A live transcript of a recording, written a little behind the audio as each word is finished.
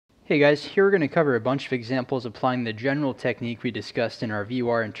Hey guys, here we're going to cover a bunch of examples applying the general technique we discussed in our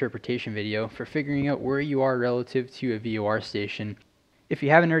VOR interpretation video for figuring out where you are relative to a VOR station. If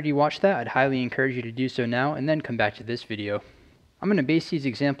you haven't already watched that, I'd highly encourage you to do so now and then come back to this video. I'm going to base these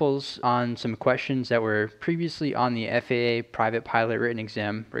examples on some questions that were previously on the FAA private pilot written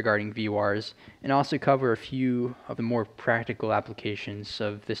exam regarding VORs, and also cover a few of the more practical applications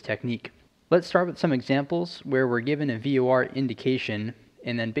of this technique. Let's start with some examples where we're given a VOR indication,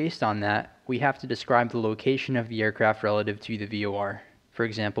 and then based on that, we have to describe the location of the aircraft relative to the VOR. For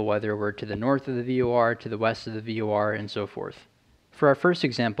example, whether we're to the north of the VOR, to the west of the VOR, and so forth. For our first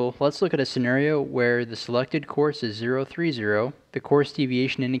example, let's look at a scenario where the selected course is 030, the course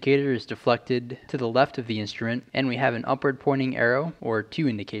deviation indicator is deflected to the left of the instrument, and we have an upward pointing arrow, or to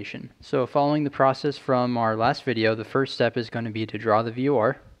indication. So following the process from our last video, the first step is going to be to draw the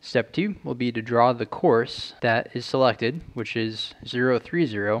VOR. Step 2 will be to draw the course that is selected, which is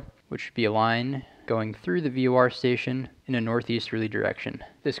 030, which would be a line going through the VOR station in a northeasterly direction.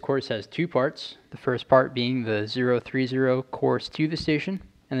 This course has two parts, the first part being the 030 course to the station,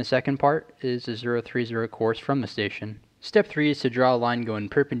 and the second part is the 030 course from the station. Step 3 is to draw a line going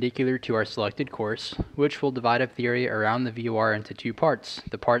perpendicular to our selected course, which will divide up the area around the VOR into two parts,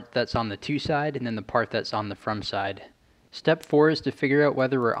 the part that's on the to side and then the part that's on the from side. Step 4 is to figure out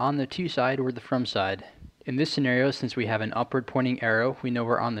whether we're on the to side or the from side. In this scenario, since we have an upward pointing arrow, we know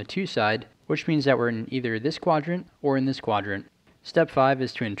we're on the to side, which means that we're in either this quadrant or in this quadrant. Step 5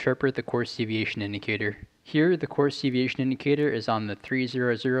 is to interpret the course deviation indicator. Here, the course deviation indicator is on the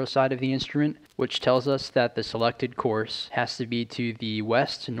 300 side of the instrument, which tells us that the selected course has to be to the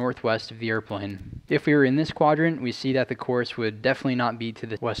west-northwest of the airplane. If we were in this quadrant, we see that the course would definitely not be to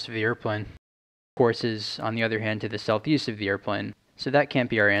the west of the airplane. Course is, on the other hand, to the southeast of the airplane. So that can't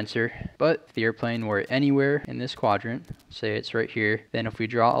be our answer. But if the airplane were anywhere in this quadrant, say it's right here, then if we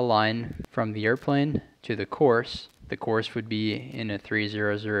draw a line from the airplane to the course would be in a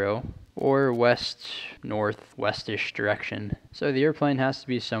 300 or west-northwestish direction. So the airplane has to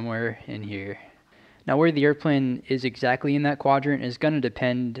be somewhere in here. Now where the airplane is exactly in that quadrant is going to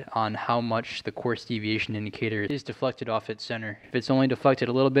depend on how much the course deviation indicator is deflected off its center. If it's only deflected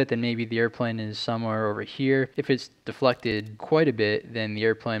a little bit, then maybe the airplane is somewhere over here. If it's deflected quite a bit, then the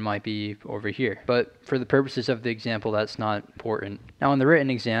airplane might be over here. But for the purposes of the example, that's not important. Now in the written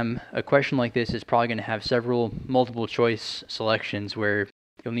exam, a question like this is probably going to have several multiple choice selections where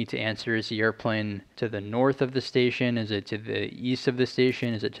you'll need to answer, is the airplane to the north of the station, is it to the east of the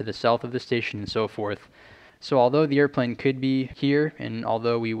station, is it to the south of the station, and so forth. So although the airplane could be here, and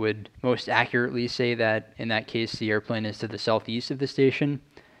although we would most accurately say that in that case the airplane is to the southeast of the station,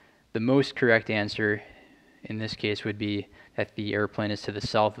 the most correct answer in this case would be that the airplane is to the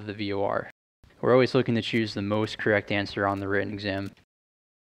south of the VOR. We're always looking to choose the most correct answer on the written exam.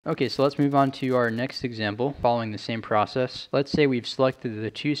 Okay, so let's move on to our next example, following the same process. Let's say we've selected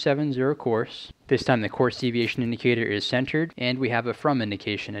the 270 course. This time the course deviation indicator is centered, and we have a from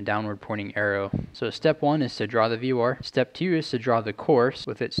indication, a downward pointing arrow. So step 1 is to draw the VOR. Step 2 is to draw the course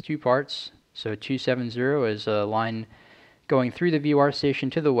with its two parts. So 270 is a line going through the VOR station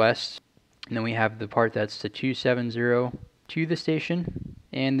to the west, and then we have the part that's the 270 to the station,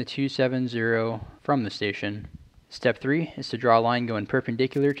 and the 270 from the station. Step 3 is to draw a line going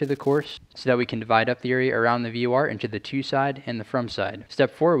perpendicular to the course so that we can divide up the area around the VOR into the to side and the from side.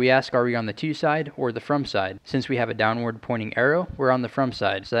 Step 4, we ask, are we on the to side or the from side? Since we have a downward pointing arrow, we're on the from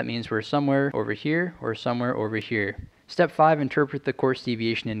side. So that means we're somewhere over here or somewhere over here. Step 5, interpret the course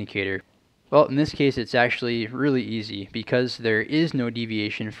deviation indicator. Well, in this case, it's actually really easy because there is no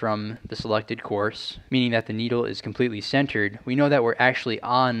deviation from the selected course, meaning that the needle is completely centered. We know that we're actually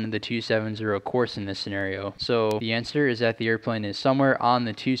on the 270 course in this scenario. So the answer is that the airplane is somewhere on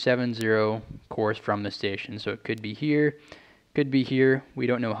the 270 course from the station. So it could be here, could be here. We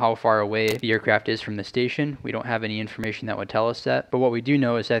don't know how far away the aircraft is from the station. We don't have any information that would tell us that. But what we do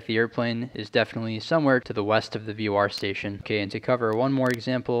know is that the airplane is definitely somewhere to the west of the VOR station. Okay, and to cover one more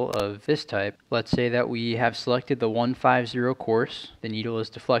example of this type, let's say that we have selected the 150 course. The needle is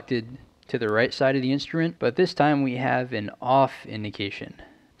deflected to the right side of the instrument, but this time we have an off indication.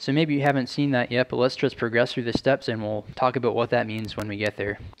 So maybe you haven't seen that yet, but let's just progress through the steps and we'll talk about what that means when we get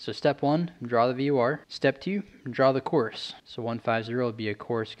there. So step 1, draw the VOR. Step 2, draw the course. So 150 will be a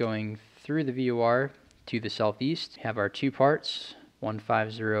course going through the VOR to the southeast. We have our two parts,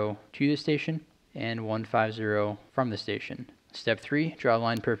 150 to the station and 150 from the station. Step 3, draw a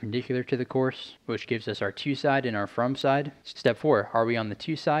line perpendicular to the course, which gives us our to side and our from side. Step 4, are we on the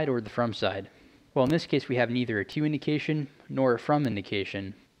to side or the from side? Well, in this case, we have neither a to indication nor a from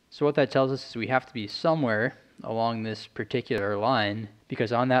indication. So what that tells us is we have to be somewhere along this particular line,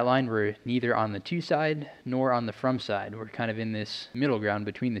 because on that line we're neither on the to side nor on the from side. We're kind of in this middle ground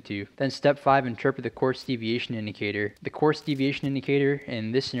between the two. Then step 5, interpret the course deviation indicator. The course deviation indicator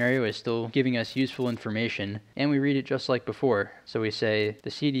in this scenario is still giving us useful information, and we read it just like before. So we say the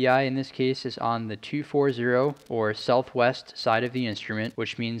CDI in this case is on the 240 or southwest side of the instrument,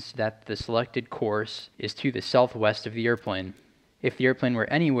 which means that the selected course is to the southwest of the airplane. If the airplane were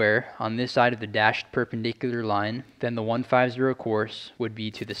anywhere on this side of the dashed perpendicular line, then the 150 course would be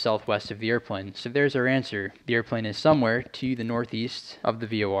to the southwest of the airplane. So there's our answer. The airplane is somewhere to the northeast of the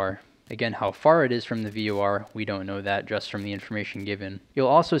VOR. Again, how far it is from the VOR, we don't know that just from the information given. You'll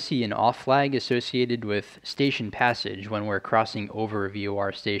also see an off flag associated with station passage when we're crossing over a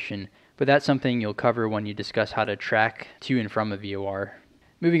VOR station, but that's something you'll cover when you discuss how to track to and from a VOR.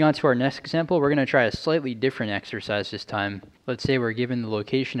 Moving on to our next example, we're going to try a slightly different exercise this time. Let's say we're given the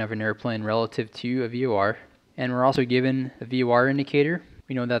location of an airplane relative to a VOR, and we're also given a VOR indicator.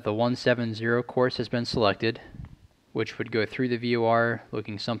 We know that the 170 course has been selected, which would go through the VOR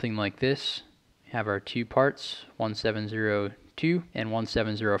looking something like this. We have our two parts, 170 to and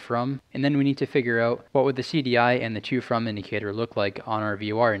 170 from, and then we need to figure out what would the CDI and the to from indicator look like on our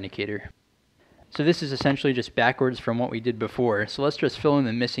VOR indicator. So this is essentially just backwards from what we did before. So let's just fill in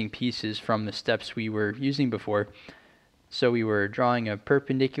the missing pieces from the steps we were using before. So we were drawing a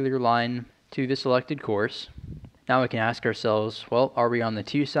perpendicular line to the selected course. Now we can ask ourselves, well, are we on the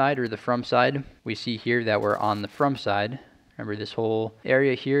to side or the from side? We see here that we're on the from side. Remember, this whole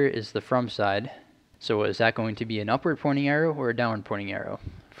area here is the from side. So is that going to be an upward pointing arrow or a downward pointing arrow?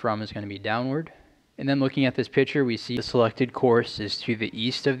 From is going to be downward. And then looking at this picture, we see the selected course is to the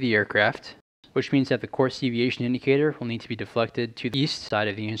east of the aircraft, which means that the course deviation indicator will need to be deflected to the east side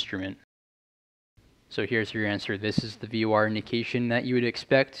of the instrument. So here's your answer. This is the VOR indication that you would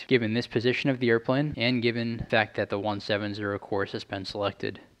expect given this position of the airplane and given the fact that the 170 course has been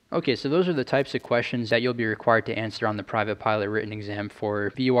selected. Okay, so those are the types of questions that you'll be required to answer on the private pilot written exam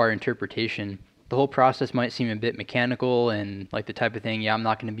for VOR interpretation. The whole process might seem a bit mechanical and like the type of thing, yeah, I'm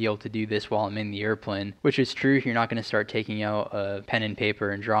not going to be able to do this while I'm in the airplane, which is true. You're not going to start taking out a pen and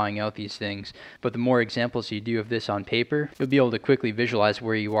paper and drawing out these things. But the more examples you do of this on paper, you'll be able to quickly visualize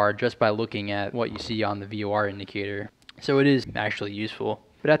where you are just by looking at what you see on the VOR indicator. So it is actually useful.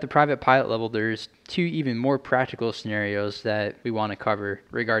 But at the private pilot level, there's two even more practical scenarios that we want to cover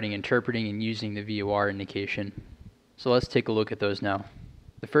regarding interpreting and using the VOR indication. So let's take a look at those now.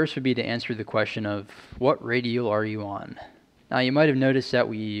 The first would be to answer the question of, what radial are you on? Now you might have noticed that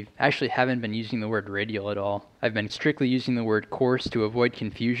we actually haven't been using the word radial at all. I've been strictly using the word course to avoid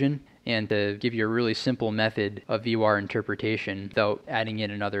confusion and to give you a really simple method of VOR interpretation without adding in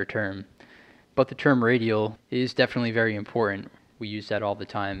another term. But the term radial is definitely very important. We use that all the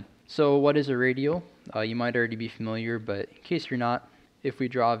time. So what is a radial? You might already be familiar, but in case you're not, if we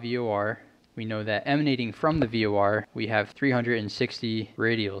draw a VOR, we know that emanating from the VOR, we have 360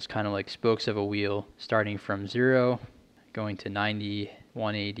 radials, kind of like spokes of a wheel, starting from 0, going to 90,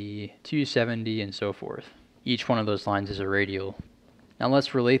 180, 270, and so forth. Each one of those lines is a radial. Now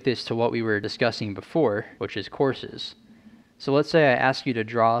let's relate this to what we were discussing before, which is courses. So let's say I ask you to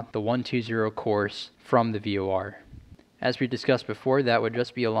draw the 120 course from the VOR. As we discussed before, that would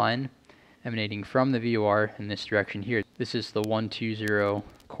just be a line emanating from the VOR in this direction here. This is the 120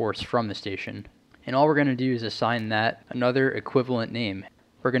 course from the station. And all we're going to do is assign that another equivalent name.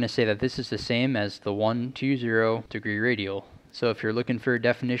 We're going to say that this is the same as the 120 degree radial. So if you're looking for a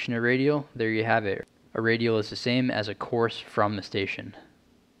definition of radial, there you have it. A radial is the same as a course from the station.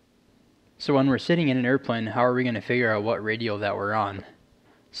 So when we're sitting in an airplane, how are we going to figure out what radial that we're on?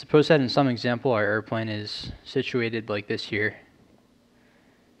 Suppose that in some example our airplane is situated like this here.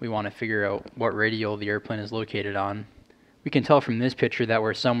 We want to figure out what radial the airplane is located on. We can tell from this picture that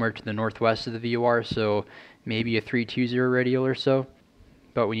we're somewhere to the northwest of the VOR, so maybe a 320 radial or so,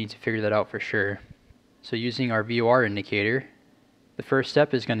 but we need to figure that out for sure. So using our VOR indicator, the first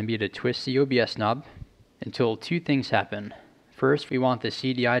step is going to be to twist the OBS knob until two things happen. First, we want the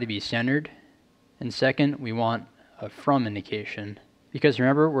CDI to be centered, and second, we want a from indication. Because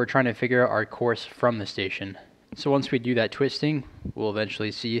remember, we're trying to figure out our course from the station. So once we do that twisting, we'll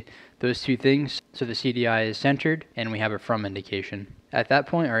eventually see those two things. So the CDI is centered and we have a from indication. At that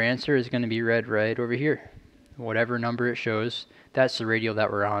point, our answer is going to be read right over here. Whatever number it shows, that's the radial that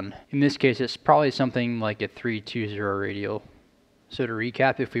we're on. In this case, it's probably something like a 320 radial. So to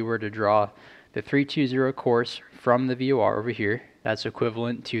recap, if we were to draw the 320 course from the VOR over here, that's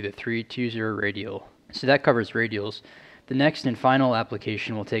equivalent to the 320 radial. So that covers radials. The next and final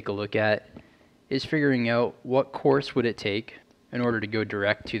application we'll take a look at is figuring out what course would it take in order to go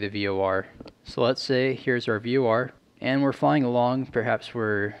direct to the VOR. So let's say here's our VOR, and we're flying along. Perhaps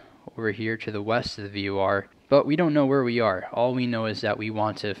we're over here to the west of the VOR, but we don't know where we are. All we know is that we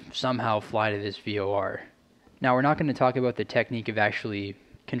want to somehow fly to this VOR. Now, we're not going to talk about the technique of actually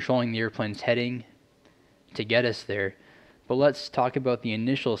controlling the airplane's heading to get us there, but let's talk about the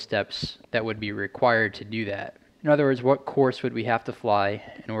initial steps that would be required to do that. In other words, what course would we have to fly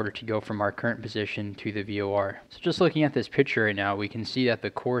in order to go from our current position to the VOR? So just looking at this picture right now, we can see that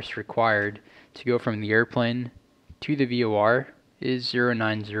the course required to go from the airplane to the VOR is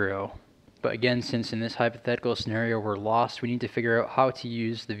 090. But again, since in this hypothetical scenario we're lost, we need to figure out how to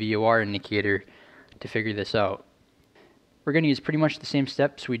use the VOR indicator to figure this out. We're going to use pretty much the same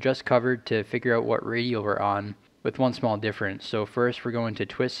steps we just covered to figure out what radial we're on, with one small difference. So first we're going to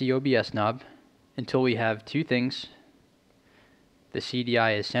twist the OBS knob until we have two things. The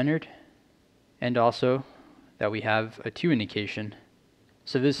CDI is centered, and also that we have a 2 indication.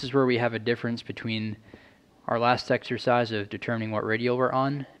 So this is where we have a difference between our last exercise of determining what radial we're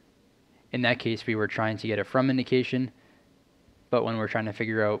on. In that case, we were trying to get a from indication, but when we're trying to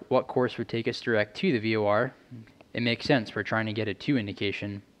figure out what course would take us direct to the VOR, it makes sense. We're trying to get a 2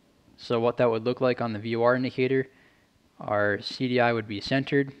 indication. So what that would look like on the VOR indicator, our CDI would be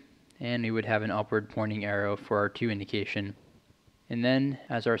centered, and we would have an upward pointing arrow for our 2 indication. And then,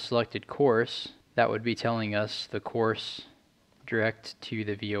 as our selected course, that would be telling us the course direct to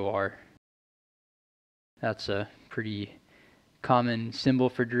the VOR. That's a pretty common symbol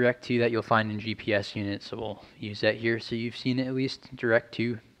for direct to that you'll find in GPS units, so we'll use that here so you've seen it at least, direct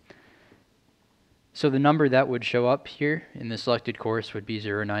to. So the number that would show up here in the selected course would be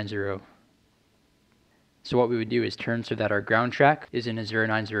 090. So what we would do is turn so that our ground track is in a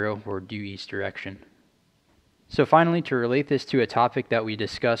 090 or due east direction. So finally, to relate this to a topic that we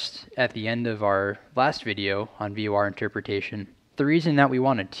discussed at the end of our last video on VOR interpretation, the reason that we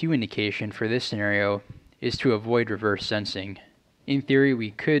want a 2 indication for this scenario is to avoid reverse sensing. In theory,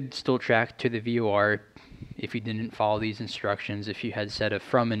 we could still track to the VOR if you didn't follow these instructions, if you had set a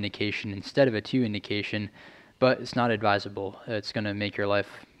from indication instead of a 2 indication, but it's not advisable. It's going to make your life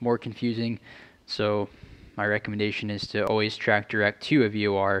more confusing, so my recommendation is to always track direct to a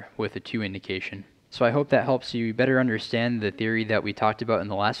VOR with a 2 indication. So I hope that helps you better understand the theory that we talked about in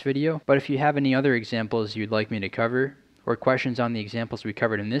the last video, but if you have any other examples you'd like me to cover, or questions on the examples we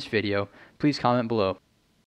covered in this video, please comment below.